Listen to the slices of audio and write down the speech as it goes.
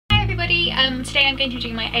everybody, today I'm going to be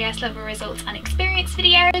doing my AS level results and experience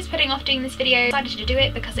videos. Putting off doing this video, I decided to do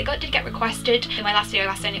it because it did get requested. In my last video I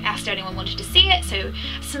asked if anyone wanted to see it, so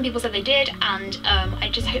some people said they did, and I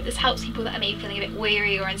just hope this helps people that are maybe feeling a bit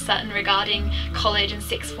weary or uncertain regarding college and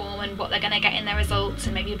sixth form and what they're going to get in their results,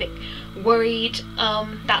 and maybe a bit worried.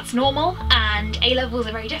 That's normal, and A levels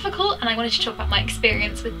are very difficult, and I wanted to talk about my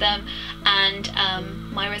experience with them and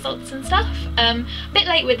my results and stuff. A bit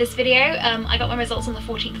late with this video. I got my results on the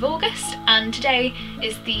 14th of August and today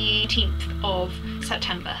is the 18th of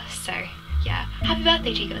September, so yeah, happy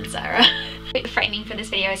birthday Tegan and Sarah. The framing for this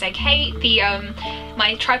video is okay.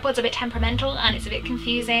 My tripod's a bit temperamental and it's a bit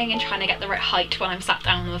confusing and trying to get the right height when I'm sat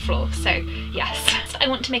down on the floor, so yes. I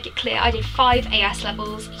want to make it clear I did 5 AS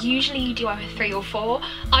levels. Usually you do either 3 or 4.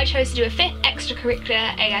 I chose to do a 5th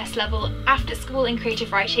extracurricular AS level after school in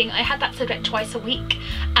creative writing. I had that subject twice a week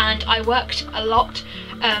and I worked a lot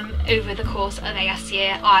over the course of AS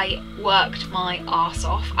year. I worked my arse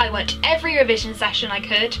off. I went to every revision session I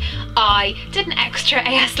could. I did an extra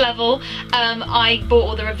AS level. I bought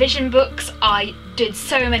all the revision books. I did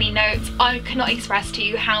so many notes. I cannot express to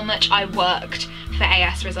you how much I worked for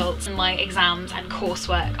AS results and my exams and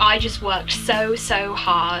coursework. I just worked so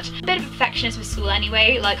hard. A bit of a perfectionist with school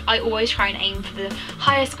anyway. Like, I always try and aim for the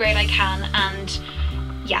highest grade I can, and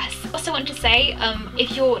yes. Also want to say,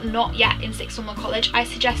 if you're not yet in sixth form or college, I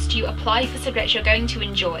suggest you apply for subjects you're going to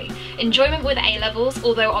enjoy. Enjoyment with A levels,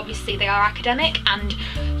 although obviously they are academic and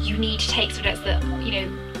you need to take subjects that, you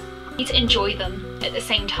know, need to enjoy them at the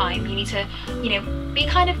same time. You need to, you know, be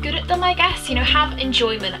kind of good at them, I guess. You know, have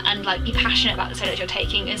enjoyment and like be passionate about the subject you're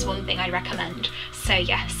taking is one thing I'd recommend. So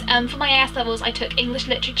yes, for my AS levels I took English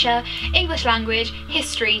literature, English language,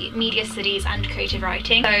 history, media studies and creative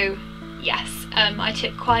writing. So yes, I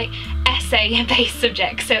took quite essay-based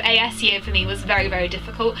subjects, so AS year for me was very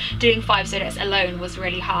difficult. Doing 5 subjects alone was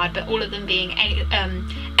really hard, but all of them being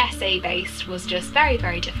essay-based was just very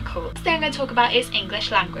difficult. The thing I'm going to talk about is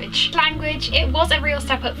English language. Language, it was a real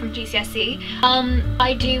step up from GCSE.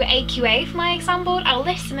 I do AQA for my exam board. I'll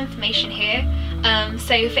list some information here.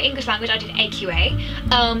 So for English language I did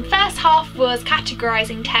AQA. First half was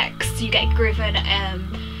categorising texts. You get given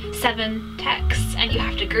 7 texts and you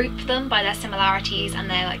have to group them by their similarities and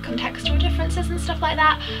their like contextual differences and stuff like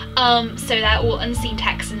that. So they're all unseen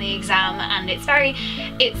texts in the exam, and it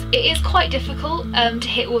is quite difficult to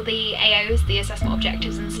hit all the AOs, the assessment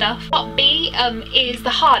objectives and stuff. Part B is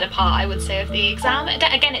the harder part, I would say, of the exam.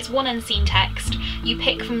 Again, it's one unseen text. You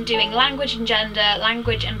pick from doing language and gender,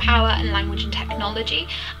 language and power, and language and technology.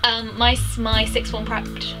 My sixth form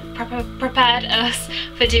prepared us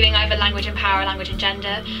for doing either language and power or language and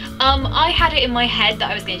gender. I had it in my head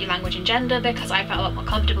that I was going to do language and gender because I felt a lot more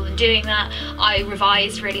comfortable in doing that. I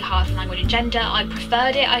revised really hard for language and gender. I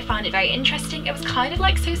preferred it. I found it very interesting. It was kind of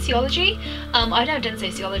like sociology. I've never done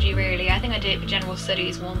sociology really. I think I did it for general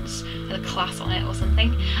studies once, a class on it or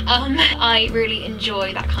something. I really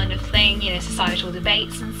enjoy that kind of thing, you know, societal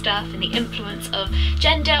debates and stuff, and the influence of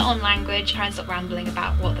gender on language. Try and stop rambling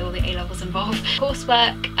about what all the A levels involve.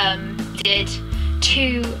 Coursework, did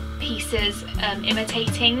 2 pieces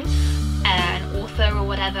imitating an author or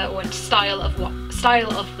whatever, or style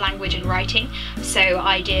of language and writing. So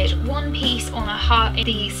I did 1 piece on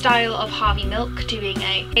the style of Harvey Milk, doing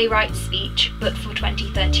a gay rights speech but for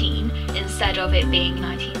 2013 instead of it being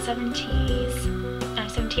 1970s,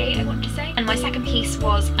 1978 I want to say. And my second piece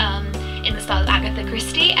was in the style of Agatha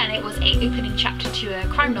Christie, and it was an opening chapter to a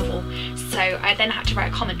crime novel. So I then had to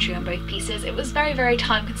write a commentary on both pieces. It was very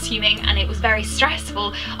time consuming and it was very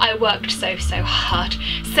stressful. I worked so hard.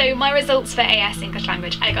 So my results for AS English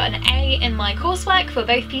language, I got an A in my coursework for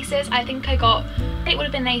both pieces. I think it would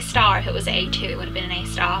have been an A star. If it was A2 it would have been an A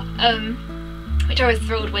star, which I was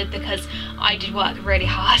thrilled with because I did work really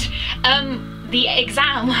hard. The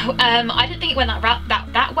exam, I didn't think it went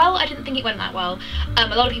that well. I didn't think it went that well. A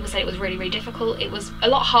lot of people said it was really difficult. It was a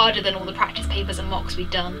lot harder than all the practice papers and mocks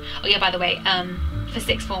we'd done. Oh yeah, by the way, for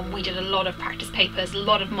sixth form we did a lot of practice papers, a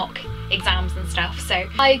lot of mock exams and stuff, so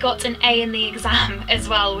I got an A in the exam as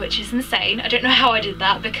well, which is insane. I don't know how I did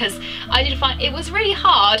that because I did find it was really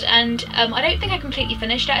hard, and I don't think I completely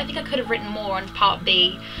finished it. I think I could have written more on part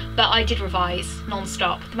B, but I did revise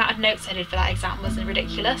non-stop. The amount of notes I did for that exam was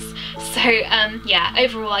ridiculous. So yeah,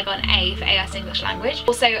 overall I got an A for AS English language.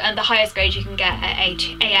 Also, the highest grade you can get at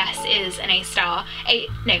AS is an A star.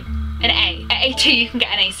 An A. At A2 you can get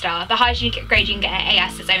an A star. The highest grade you can get at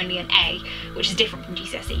AS is only an A, which is different from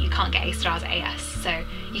GCSE. You can't get A stars at AS, so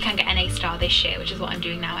you can get an A star this year, which is what I'm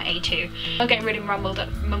doing now at A2. I'm getting really mumbled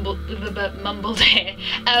here.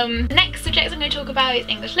 Next subject I'm going to talk about is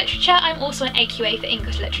English literature. I'm also an AQA for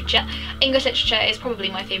English literature. English literature is probably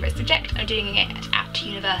my favourite subject. I'm doing it at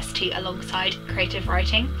university alongside creative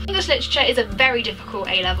writing. English literature is a very difficult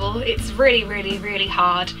A-level. It's really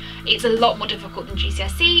hard. It's a lot more difficult than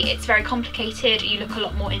GCSE. It's very complicated. You look a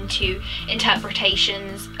lot more into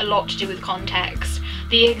interpretations, a lot to do with context.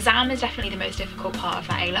 The exam is definitely the most difficult part of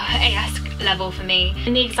that AS level for me.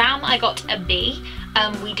 In the exam I got a B.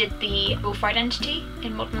 We did the Rule for Identity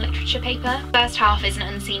in Modern Literature paper. First half is an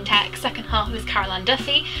unseen text, second half is Caroline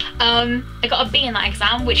Duffy. I got a B in that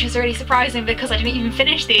exam, which is really surprising because I didn't even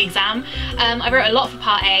finish the exam. I wrote a lot for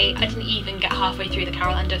part A, I didn't even get halfway through the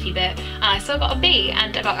Caroline Duffy bit, and I still got a B,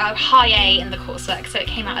 and I got a high A in the coursework, so it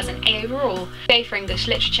came out as an A overall. A for English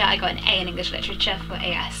literature, I got an A in English literature for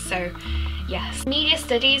AS, so yes. Media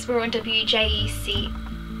studies were on WJEC,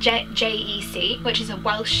 which is a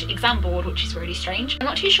Welsh exam board, which is really strange. I'm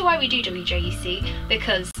not too sure why we do WJEC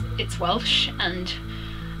because it's Welsh and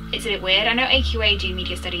it's a bit weird. I know AQA do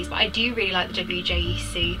media studies, but I do really like the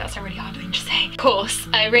WJEC. That's a really hard thing to say. Of course,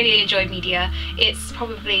 I really enjoyed media. It's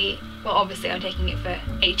probably, well, obviously I'm taking it for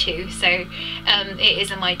A2, so it is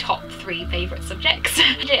in my top 3 favourite subjects.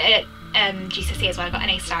 I did it at GCSE as well. I got an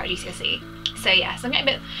A star at GCSE. So yeah, so I'm getting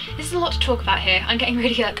a bit, this is a lot to talk about here. I'm getting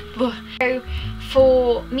really like, ugh. So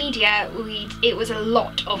for media, it was a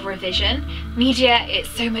lot of revision. Media, it's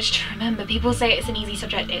so much to remember. People say it's an easy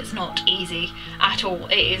subject. It's not easy at all.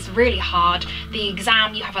 It is really hard. The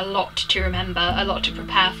exam, you have a lot to remember, a lot to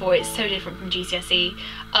prepare for. It's so different from GCSE.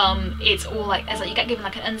 It's all like, as like you get given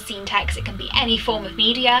like an unseen text. It can be any form of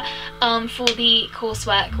media. For the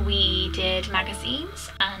coursework, we did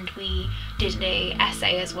magazines and we did an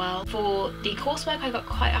essay as well. For the coursework I got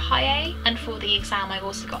quite a high A, and for the exam I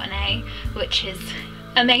also got an A, which is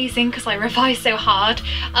amazing because I revised so hard.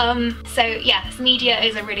 So yes, media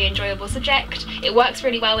is a really enjoyable subject. It works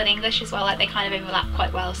really well with English as well, like they kind of overlap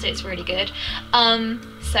quite well, so it's really good.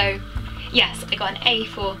 So yes, I got an A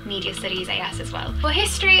for Media Studies AS as well. For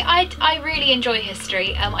history, I really enjoy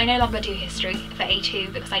history. I no longer do history for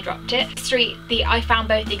A2 because I dropped it. History, I found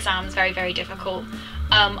both the exams very difficult.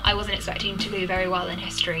 I wasn't expecting to do very well in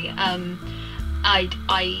history.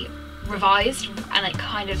 I revised and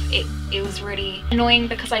it was really annoying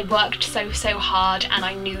because I worked so hard and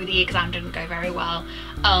I knew the exam didn't go very well.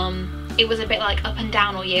 It was a bit like up and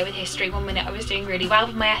down all year with history. One minute I was doing really well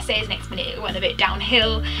with my essays, next minute it went a bit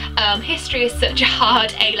downhill. History is such a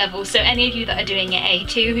hard A-level, so any of you that are doing it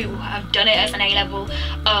A2 who have done it as an A-level,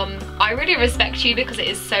 I really respect you because it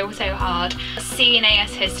is so hard. A C in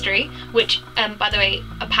AS history, which by the way,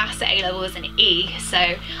 a pass at A-level is an E, so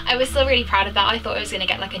I was still really proud of that. I thought I was going to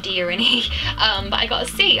get like a D or an E, but I got a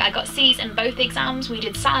C. I got C's in both exams. We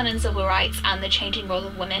did Salon and Civil Rights and the Changing Role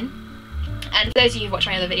of Women. And for those of you who've watched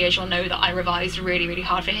my other videos, you'll know that I revised really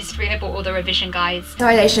hard for history. I bought all the revision guides.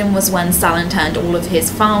 Consolidation was when Stalin turned all of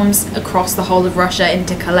his farms across the whole of Russia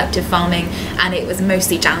into collective farming, and it was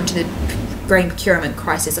mostly down to the grain procurement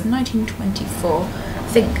crisis of 1924.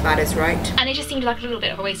 I think that is right. And it just seemed like a little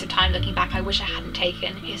bit of a waste of time looking back. I wish I hadn't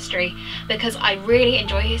taken history because I really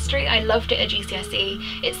enjoy history. I loved it at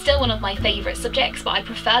GCSE. It's still one of my favourite subjects, but I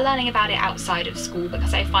prefer learning about it outside of school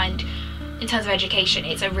because I find, in terms of education,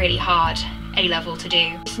 it's a really hard A-level to do.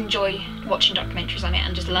 I just enjoy watching documentaries on it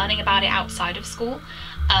and just learning about it outside of school.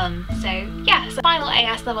 So yeah, so the final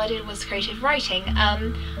AS level I did was creative writing.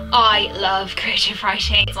 I love creative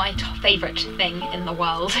writing. It's my favourite thing in the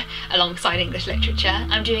world alongside English literature.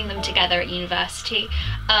 I'm doing them together at university.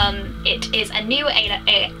 It is a new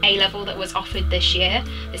A-level that was offered this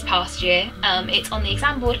past year. It's on the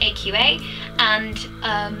exam board AQA, and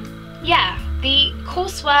yeah, the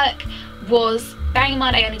coursework was, bearing in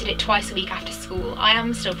mind I only did it twice a week after school, I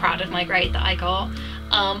am still proud of my grade that I got.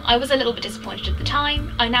 I was a little bit disappointed at the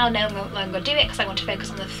time. I now no longer do it because I want to focus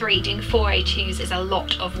on the 3. Doing 4 A2s is a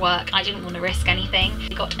lot of work. I didn't want to risk anything.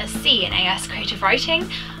 I got a C in AS creative writing,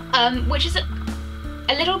 which is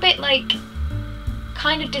a little bit like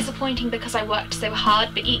kind of disappointing because I worked so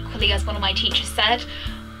hard, but equally, as one of my teachers said,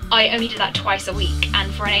 I only did that twice a week,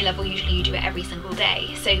 and for an A-level usually you do it every single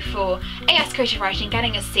day. So for AS creative writing,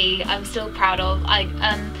 getting a C, I'm still proud of. I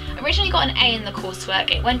originally got an A in the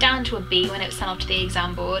coursework. It went down to a B when it was sent off to the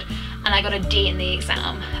exam board, and I got a D in the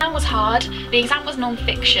exam. The exam was hard. The exam was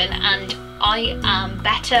non-fiction, and I am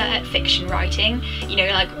better at fiction writing. You know,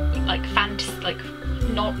 like fantasy, like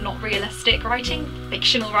not realistic writing.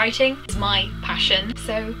 Fictional writing is my passion.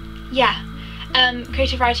 So yeah.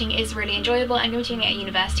 Creative writing is really enjoyable. I'm going to be doing it at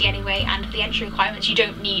university anyway, and for the entry requirements you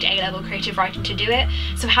don't need A-level creative writing to do it,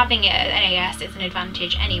 so having it at NAS is an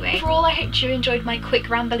advantage anyway. Overall, I hope you enjoyed my quick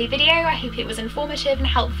rambly video. I hope it was informative and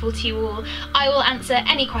helpful to you all. I will answer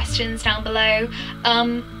any questions down below.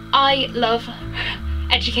 I love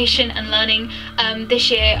education and learning. This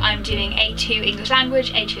year I'm doing A2 English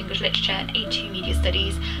Language, A2 English Literature and A2 Media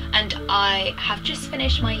Studies, and I have just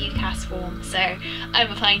finished my UCAS form, so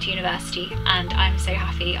I'm applying to university and I'm so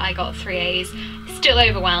happy. I got 3 A's, still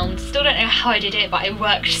overwhelmed, still don't know how I did it, but I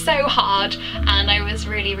worked so hard and I was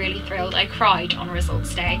really, really thrilled. I cried on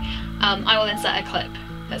results day. I will insert a clip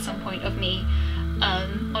at some point of me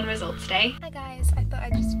on results day. Hi guys, I thought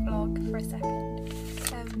I'd just vlog for a second.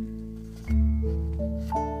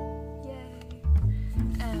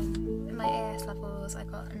 My AS levels, I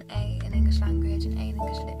got an A in English Language, an A in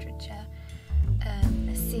English Literature,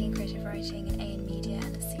 a C in Creative Writing, an A in Media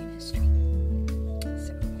and a C in History.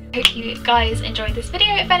 So, I hope you guys enjoyed this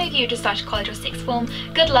video. If any of you just started college or sixth form,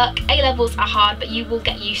 good luck. A-levels are hard, but you will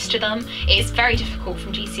get used to them. It is very difficult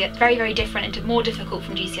from GCSE, very different and more difficult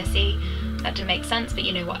from GCSE. That didn't make sense, but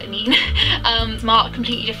you know what I mean. It's marked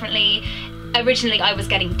completely differently. Originally I was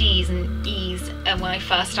getting D's and E's when I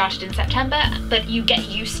first started in September, but you get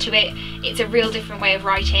used to it. It's a real different way of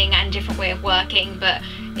writing and different way of working, but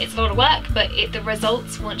it's a lot of work, but the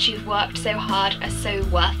results, once you've worked so hard, are so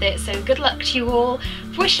worth it. So good luck to you all.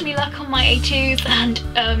 Wish me luck on my A2s, and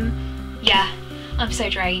yeah, I'm so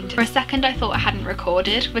drained. For a second I thought I hadn't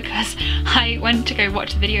recorded because I went to go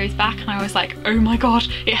watch the videos back and I was like, oh my god,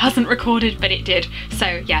 it hasn't recorded, but it did.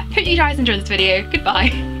 So yeah, hope you guys enjoyed this video. Goodbye.